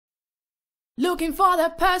Looking for the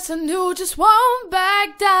person who just won't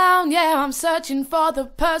back down. Yeah, I'm searching for the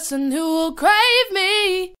person who will crave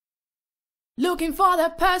me. Looking for the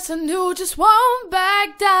person who just won't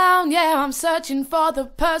back down. Yeah, I'm searching for the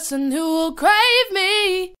person who will crave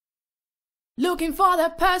me. Looking for the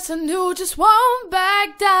person who just won't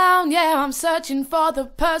back down. Yeah, I'm searching for the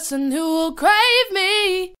person who will crave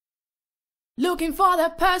me. Looking for the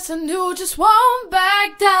person who just won't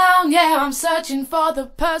back down. Yeah, I'm searching for the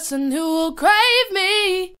person who will crave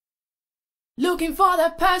me. Looking for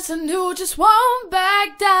the person who just won't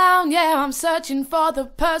back down. Yeah, I'm searching for the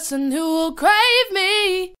person who will crave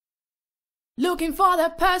me. Looking for the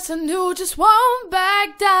person who just won't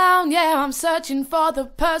back down. Yeah, I'm searching for the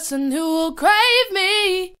person who will crave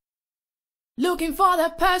me. Looking for the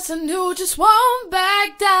person who just won't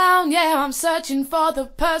back down. Yeah, I'm searching for the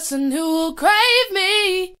person who will crave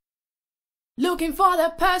me. Looking for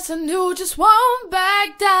the person who just won't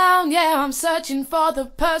back down. Yeah, I'm searching for the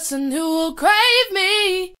person who will crave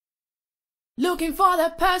me. Looking for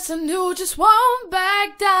the person who just won't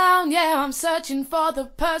back down. Yeah, I'm searching for the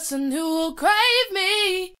person who will crave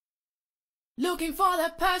me. Looking for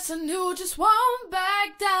the person who just won't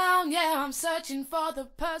back down. Yeah, I'm searching for the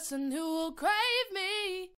person who will crave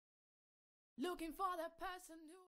me. Looking for the person who